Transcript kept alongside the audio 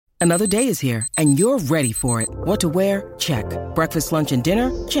Another day is here, and you're ready for it. What to wear? Check. Breakfast, lunch, and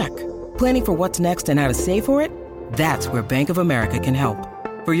dinner? Check. Planning for what's next and how to save for it? That's where Bank of America can help.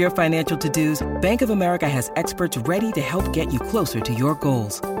 For your financial to-dos, Bank of America has experts ready to help get you closer to your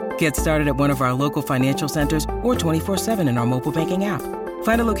goals. Get started at one of our local financial centers or 24/7 in our mobile banking app.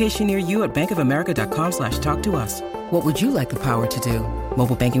 Find a location near you at bankofamerica.com/talktous. What would you like the power to do?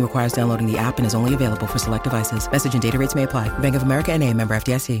 Mobile banking requires downloading the app and is only available for select devices. Message and data rates may apply. Bank of America N.A., member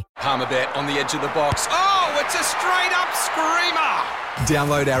FDIC. Palmerbet on the edge of the box. Oh, it's a straight-up screamer!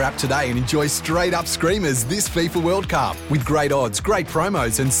 Download our app today and enjoy straight-up screamers this FIFA World Cup with great odds, great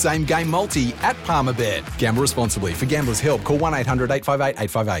promos and same-game multi at Palmerbet. Gamble responsibly. For Gamblers' Help, call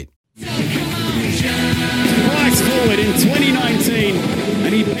 1-800-858-858. Bryce Fullwood in 2019,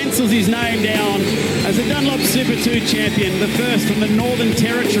 and he pencils his name down as a Dunlop Super 2 champion, the first from the Northern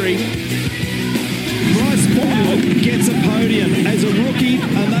Territory. Bryce Fullwood gets a podium as a rookie,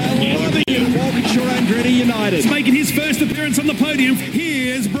 and they're loving it at Walkinshaw Andretti United. Making his first appearance on the podium,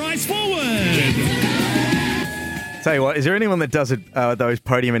 here's Bryce Fullwood. Tell you what, is there anyone that does those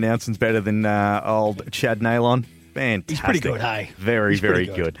podium announcements better than old Chad Nailon? Fantastic. He's pretty good, hey? Very, very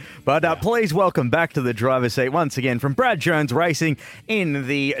good. But please welcome back to the driver's seat once again from Brad Jones Racing in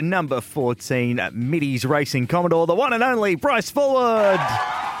the number 14 Middies Racing Commodore, the one and only Bryce Fullwood.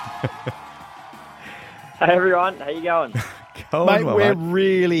 Hey everyone, how you going? Mate, we're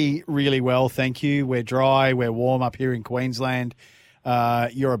really, really well, thank you. We're dry, we're warm up here in Queensland.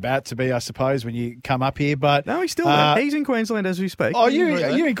 You're about to be, I suppose, when you come up here. But no, he's still he's in Queensland as we speak. Oh, do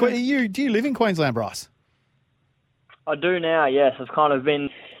you live in Queensland, Bryce? I do now, yes. I've kind of been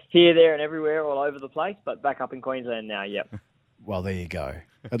here, there and everywhere, all over the place, but back up in Queensland now, yep. Well, there you go.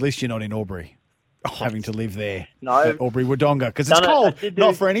 At least you're not in Aubrey, having to live there. No. At Aubrey Wodonga, because it's cold.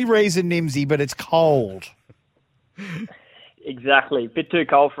 Not for any reason, Nimsy, but it's cold. Exactly. Bit too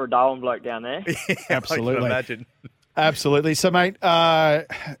cold for a Darwin bloke down there. Absolutely. I can imagine. Absolutely. So, mate,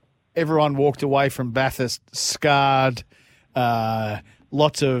 everyone walked away from Bathurst scarred,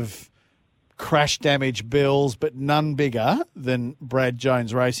 lots of crash damage bills, but none bigger than Brad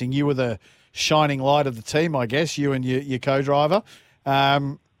Jones Racing. You were the shining light of the team, I guess, you and your co-driver.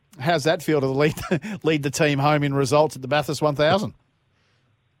 How's that feel to lead the team home in results at the Bathurst 1000?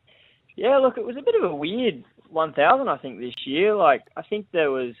 Yeah, look, it was a bit of a weird 1000, I think, this year. I think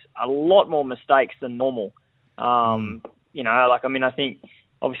there was a lot more mistakes than normal. I think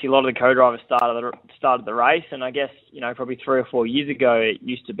obviously a lot of the co-drivers started the race, and I guess, probably 3 or 4 years ago, it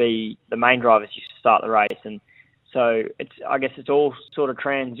used to be the main drivers used to start the race. And so I guess it's all sort of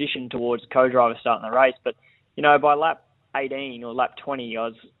transitioned towards co-drivers starting the race. But, by lap 18 or lap 20, I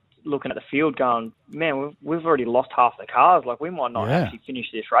was looking at the field going, man, we've already lost half the cars. We might not actually finish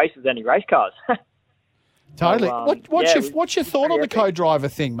this race with any race cars. Totally. So, what's your thought on the co-driver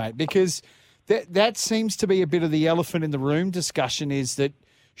thing, mate? Because that seems to be a bit of the elephant in the room discussion, is that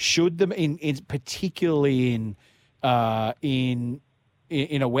should them, particularly in a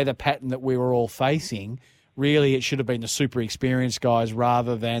weather pattern that we were all facing, really it should have been the super experienced guys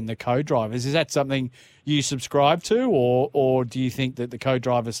rather than the co-drivers. Is that something you subscribe to, or do you think that the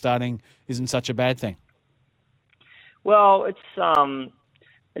co-driver starting isn't such a bad thing? Well, it's I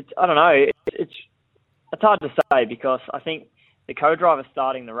don't know. It's hard to say, because I think the co-driver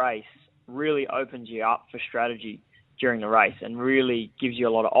starting the race really opens you up for strategy during the race and really gives you a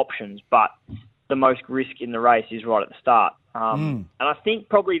lot of options. But the most risk in the race is right at the start. And I think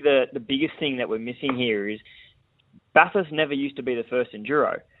probably the biggest thing that we're missing here is Bathurst never used to be the first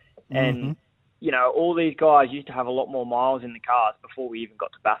enduro. And, all these guys used to have a lot more miles in the cars before we even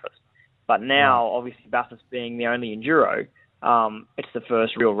got to Bathurst. But now, obviously, Bathurst being the only enduro, it's the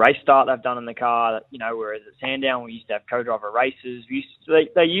first real race start they've done in the car. Whereas at Sandown, we used to have co-driver races.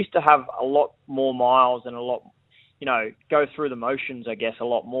 They used to have a lot more miles and a lot, go through the motions, I guess, a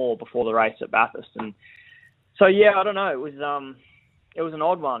lot more before the race at Bathurst. And so, yeah, I don't know. It was an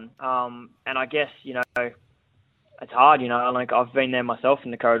odd one. And I guess, it's hard, I've been there myself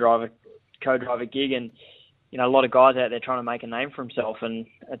in the co-driver gig, and, a lot of guys out there trying to make a name for himself, and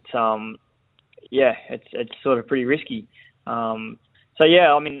it's sort of pretty risky. Obviously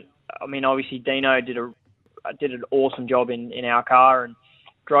Dino did an awesome job in our car and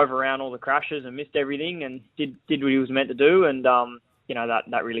drove around all the crashes and missed everything and did what he was meant to do, and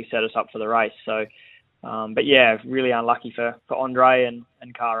that really set us up for the race. So, really unlucky for Andre and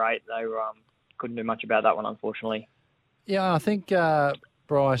car 8. They couldn't do much about that one, unfortunately. Yeah, I think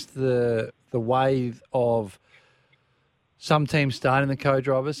Bryce, the wave of some teams starting the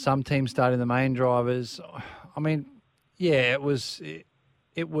co-drivers, some teams starting the main drivers. I mean, yeah, it was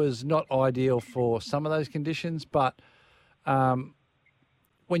not ideal for some of those conditions, but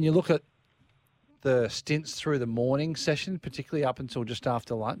when you look at the stints through the morning session, particularly up until just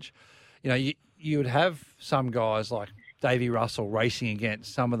after lunch, you would have some guys like Davey Russell racing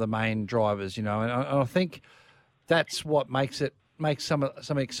against some of the main drivers, and I think that's what makes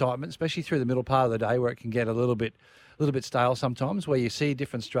some excitement, especially through the middle part of the day, where it can get a little bit stale sometimes, where you see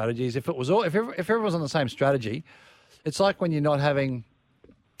different strategies. If everyone's on the same strategy, it's like when you're not having,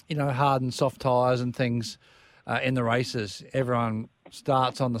 hard and soft tyres and things in the races. Everyone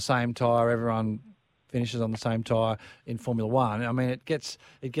starts on the same tyre, everyone finishes on the same tyre in Formula One. I mean, it gets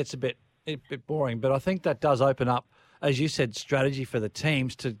a bit boring, but I think that does open up, as you said, strategy for the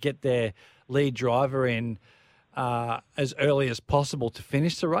teams to get their lead driver in as early as possible to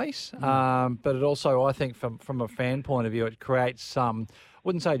finish the race. But it also, I think, from a fan point of view, it creates some, I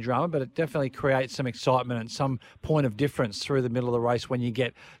wouldn't say drama, but it definitely creates some excitement and some point of difference through the middle of the race when you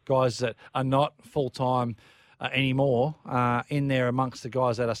get guys that are not full-time anymore in there amongst the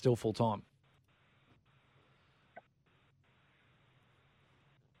guys that are still full-time.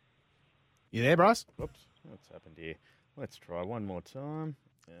 You there, Bryce? Oops, what's happened here? Let's try one more time.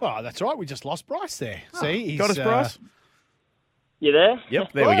 Oh, that's right. We just lost Bryce there. See, he's got us, Bryce? You there?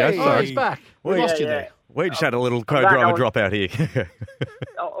 Yep, there we go. Hey, Sorry. he's back. We Yeah, lost you yeah. there. We just had a little co-driver back. drop out here.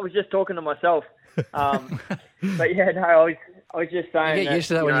 I was just talking to myself. But yeah, no, I was just saying. You get used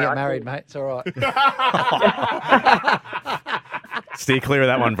to that when you get I married, think- mate. It's all right. Steer clear of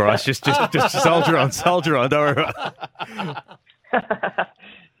that one, Bryce. Just soldier on. Don't worry about it.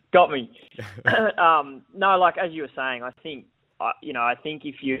 Got me. No, like as you were saying, I think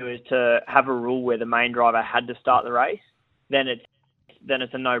if you were to have a rule where the main driver had to start the race, then it's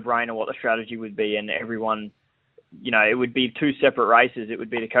a no-brainer what the strategy would be, and everyone, it would be two separate races. It would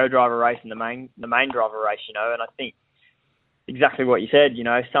be the co-driver race and the main driver race, and I think exactly what you said.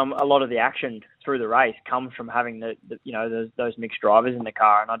 A lot of the action through the race comes from having those mixed drivers in the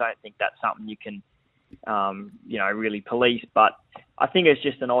car, and I don't think that's something you can really police. But I think it's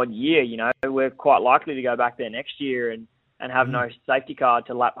just an odd year. We're quite likely to go back there next year and have no safety car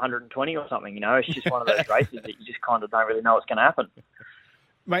to lap 120 or something. It's just one of those races that you just kind of don't really know what's going to happen.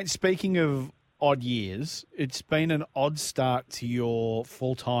 Mate, speaking of odd years, it's been an odd start to your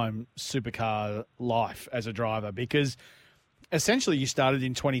full-time supercar life as a driver, because essentially you started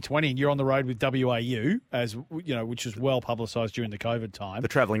in 2020 and you're on the road with WAU, which was well publicised during the COVID time. The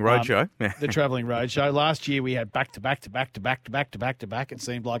travelling roadshow. The travelling roadshow. Last year we had back-to-back. It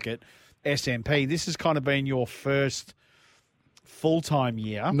seemed like at SMP. This has kind of been your first full-time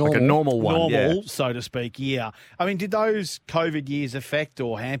year. Like a normal one, so to speak, year. I mean, did those COVID years affect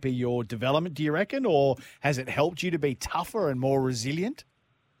or hamper your development, do you reckon? Or has it helped you to be tougher and more resilient?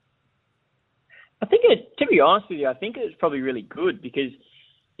 I think to be honest with you, I think it's probably really good because,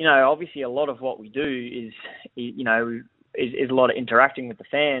 obviously a lot of what we do is a lot of interacting with the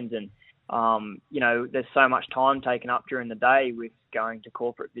fans, and, there's so much time taken up during the day with going to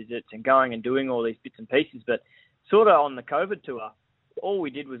corporate visits and going and doing all these bits and pieces. But sort of on the COVID tour, all we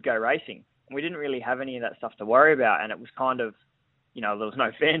did was go racing. We didn't really have any of that stuff to worry about, and it was kind of, there was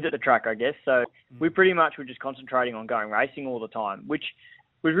no fans at the track, I guess. So we pretty much were just concentrating on going racing all the time, which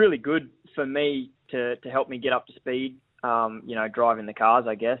was really good for me to help me get up to speed, driving the cars,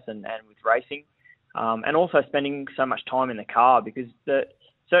 I guess, and with racing. And also spending so much time in the car, because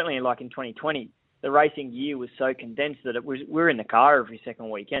certainly like in 2020, the racing year was so condensed that we're in the car every second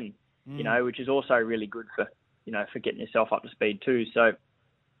weekend, which is also really good for getting yourself up to speed too. So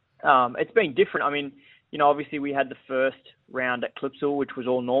it's been different. I mean, obviously we had the first round at Clipsal, which was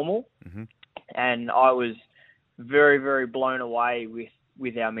all normal. Mm-hmm. And I was very, very blown away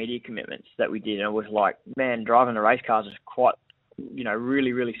with our media commitments that we did. And it was like, man, driving the race cars is quite,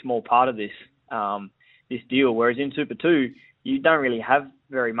 really, really small part of this deal. Whereas in Super 2, you don't really have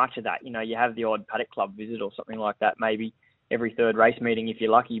very much of that. You have the odd paddock club visit or something like that, maybe every third race meeting if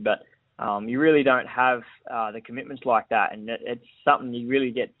you're lucky, but you really don't have the commitments like that, and it's something you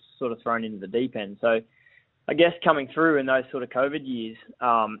really get sort of thrown into the deep end. So I guess coming through in those sort of COVID years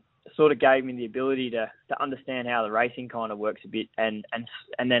sort of gave me the ability to understand how the racing kind of works a bit, and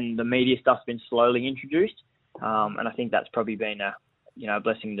then the media stuff's been slowly introduced, and I think that's probably been a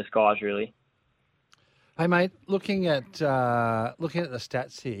blessing in disguise, really. Hey, mate, looking at the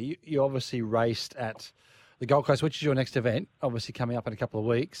stats here, you obviously raced at the Gold Coast, which is your next event, obviously coming up in a couple of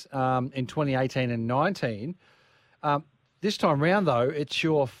weeks, in 2018 and 19. This time round, though, it's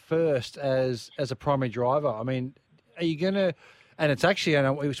your first as a primary driver. I mean, are you going to... And it's actually, I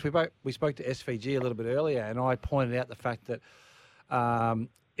know we spoke to SVG a little bit earlier, and I pointed out the fact that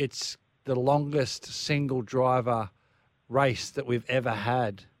it's the longest single driver race that we've ever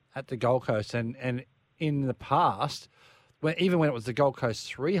had at the Gold Coast. And in the past, even when it was the Gold Coast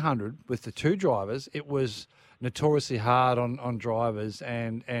 300 with the two drivers, it was notoriously hard on drivers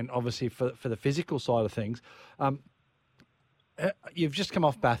and obviously for the physical side of things. You've just come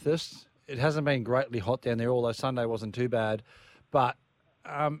off Bathurst. It hasn't been greatly hot down there, although Sunday wasn't too bad. But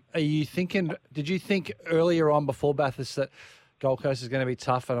are you thinking? Did you think earlier on before Bathurst that Gold Coast is going to be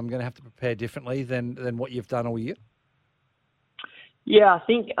tough and I'm going to have to prepare differently than what you've done all year? Yeah, I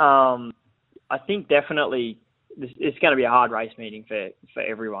think definitely it's going to be a hard race meeting for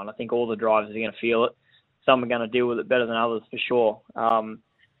everyone. I think all the drivers are going to feel it. Some are going to deal with it better than others for sure.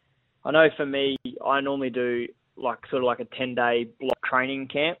 I know for me, I normally do sort of like a 10-day block training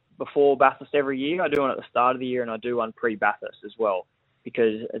camp before Bathurst every year. I do one at the start of the year and I do one pre-Bathurst as well,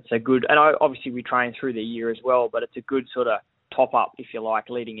 because it's a good, and obviously we train through the year as well, but it's a good sort of top up, if you like,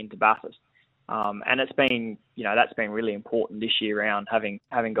 leading into Bathurst. And it's been, that's been really important this year round, having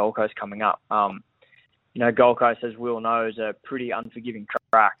Gold Coast coming up. Gold Coast, as we all know, is a pretty unforgiving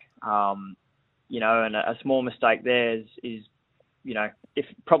track. And a small mistake there is if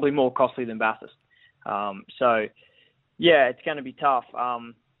probably more costly than Bathurst. So yeah, it's going to be tough. I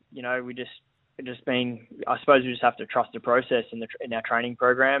suppose we just have to trust the process in our training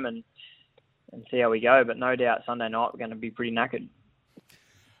program and see how we go. But no doubt Sunday night we're going to be pretty knackered.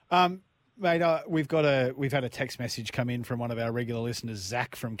 Mate, we've had a text message come in from one of our regular listeners,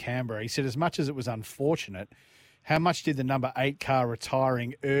 Zach from Canberra. He said, as much as it was unfortunate, how much did the number 8 car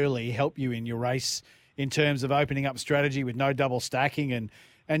retiring early help you in your race in terms of opening up strategy with no double stacking?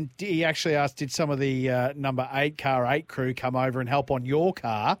 And he actually asked, did some of the number 8 car 8 crew come over and help on your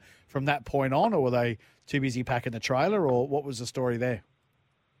car from that point on, or were they too busy packing the trailer, or what was the story there?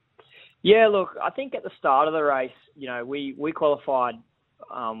 Yeah, look, I think at the start of the race, we qualified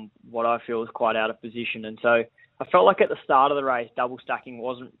what I feel is quite out of position. And so I felt like at the start of the race, double stacking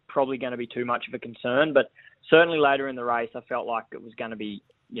wasn't probably going to be too much of a concern, but certainly later in the race, I felt like it was going to be,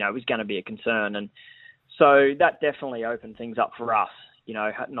 a concern. And so that definitely opened things up for us,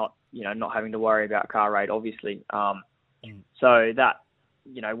 not having to worry about car rate, obviously. So that,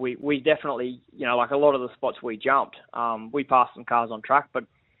 we definitely, like a lot of the spots we jumped, we passed some cars on track, but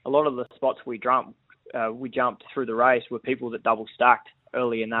a lot of the spots we jumped through the race were people that double stacked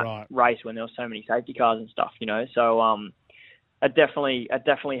early in that race when there were so many safety cars and stuff, So it definitely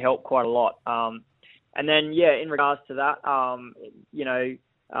helped quite a lot. And then, in regards to that,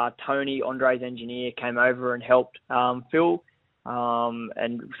 Tony, Andre's engineer, came over and helped Phil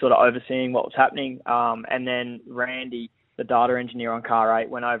and sort of overseeing what was happening. And then Randy, the data engineer on Car 8,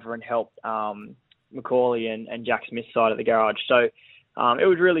 went over and helped Macaulay and Jack Smith's side of the garage. So it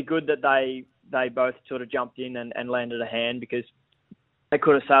was really good that they both sort of jumped in and lended a hand, because they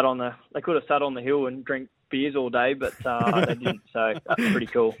could have sat on the hill and drink beers all day, but they didn't. So that's pretty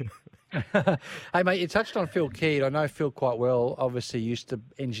cool. Hey, mate, you touched on Phil Keed. I know Phil quite well. Obviously, used to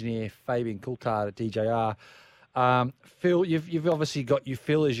engineer Fabian Coulthard at DJR. Phil, you've obviously got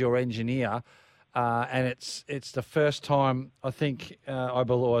Phil as your engineer, and it's the first time, I think, I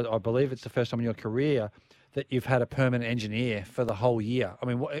believe it's the first time in your career that you've had a permanent engineer for the whole year. I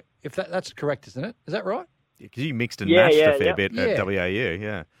mean, if that's correct, isn't it? Is that right? Because you mixed and matched a fair bit at WAU,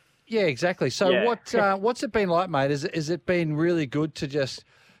 yeah. Yeah, exactly. So what's it been like, mate? Is it been really good to just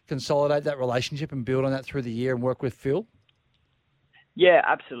consolidate that relationship and build on that through the year and work with Phil? Yeah,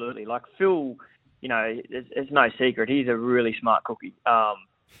 absolutely. Like Phil, it's no secret, he's a really smart cookie.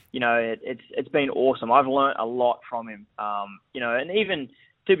 It's been awesome. I've learnt a lot from him. And even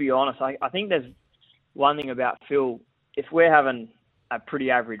to be honest, I think there's one thing about Phil. If we're having a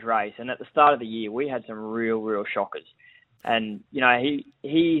pretty average race, and at the start of the year we had some real shockers, and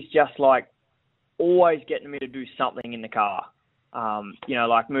he's just like always getting me to do something in the car,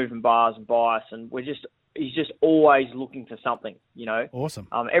 like moving bars and bias, and he's just always looking for something, Awesome.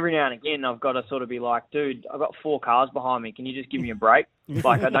 Every now and again I've got to sort of be like, dude, I've got 4 cars behind me, can you just give me a break?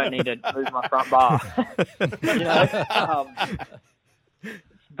 Like, I don't need to move my front bar.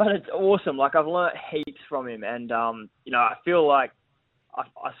 But it's awesome. Like, I've learnt heaps from him, and I feel like there's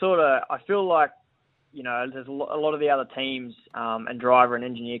a lot of the other teams and driver and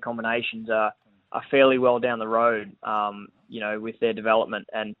engineer combinations are fairly well down the road, with their development.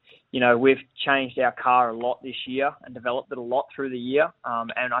 And, we've changed our car a lot this year and developed it a lot through the year.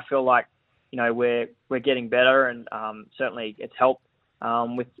 And I feel like, we're getting better, and certainly it's helped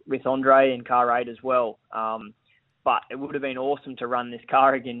with Andre and Car 8 as well. But it would have been awesome to run this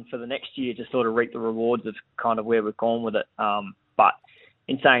car again for the next year to sort of reap the rewards of kind of where we've gone with it. But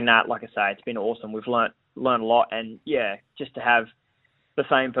in saying that, like I say, it's been awesome. We've learnt a lot, and just to have the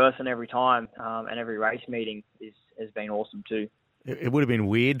same person every time and every race meeting has been awesome too. It would have been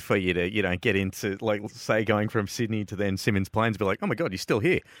weird for you to, get into, like, say, going from Sydney to then Simmons Plains, be like, oh my God, you're still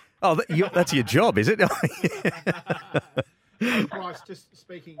here. Oh, that's your job, is it? Bryce, just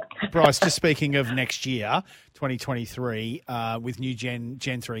speaking of next year, 2023, with new Gen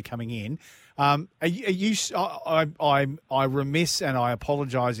 3 coming in, I'm remiss and I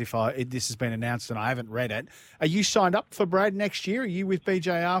apologise if this has been announced and I haven't read it. Are you signed up for Brad next year? Are you with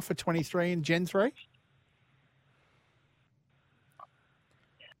BJR for 23 and Gen 3?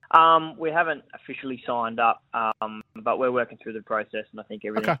 We haven't officially signed up, but we're working through the process, and I think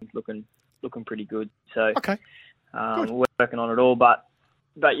everything's looking pretty good. So good. We're working on it all, but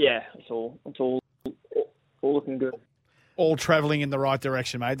yeah, it's all looking good. All travelling in the right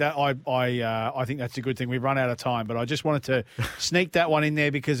direction, mate. That I think that's a good thing. We've run out of time, but I just wanted to sneak that one in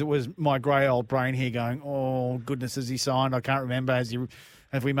there because it was my grey old brain here going, oh goodness, has he signed? I can't remember.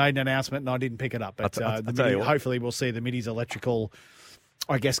 Have we made an announcement and I didn't pick it up? But hopefully we'll see the Middies Electrical,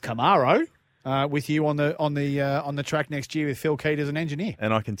 I guess, Camaro with you on the track next year with Phil Keat as an engineer.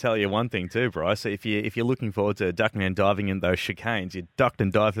 And I can tell you one thing too, Bryce. If you're looking forward to ducking and diving in those chicanes, you ducked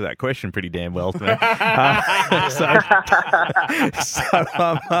and dived through that question pretty damn well, man.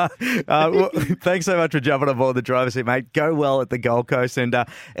 Thanks so much for jumping on board the driver's seat, mate. Go well at the Gold Coast, and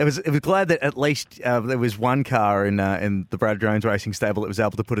it was glad that at least there was one car in the Brad Jones Racing stable that was able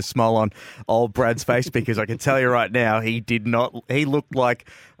to put a smile on old Brad's face, because I can tell you right now, he did not. He looked like,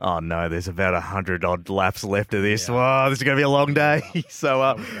 oh no, there's about 100 odd laps left of this. Yeah. Wow, this is going to be a long day.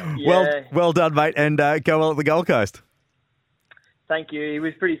 So, well done, mate, and go well at the Gold Coast. Thank you. He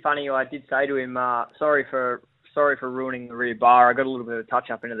was pretty funny. I did say to him, sorry for ruining the rear bar. I got a little bit of a touch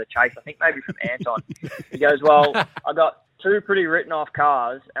up into the chase. I think maybe from Anton. He goes, well, I got two pretty written off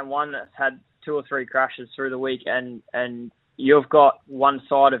cars and one that's had 2 or 3 crashes through the week, and you've got one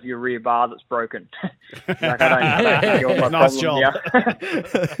side of your rear bar that's broken. Like, I don't know nice job.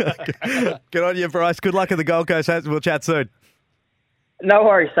 Good on you, Bryce. Good luck at the Gold Coast. We'll chat soon. No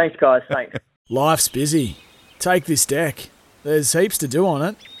worries. Thanks, guys. Thanks. Life's busy. Take this deck. There's heaps to do on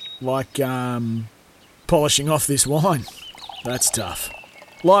it, like polishing off this wine. That's tough.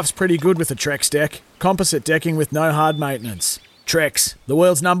 Life's pretty good with a Trex deck. Composite decking with no hard maintenance. Trex, the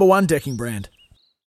world's #1 decking brand.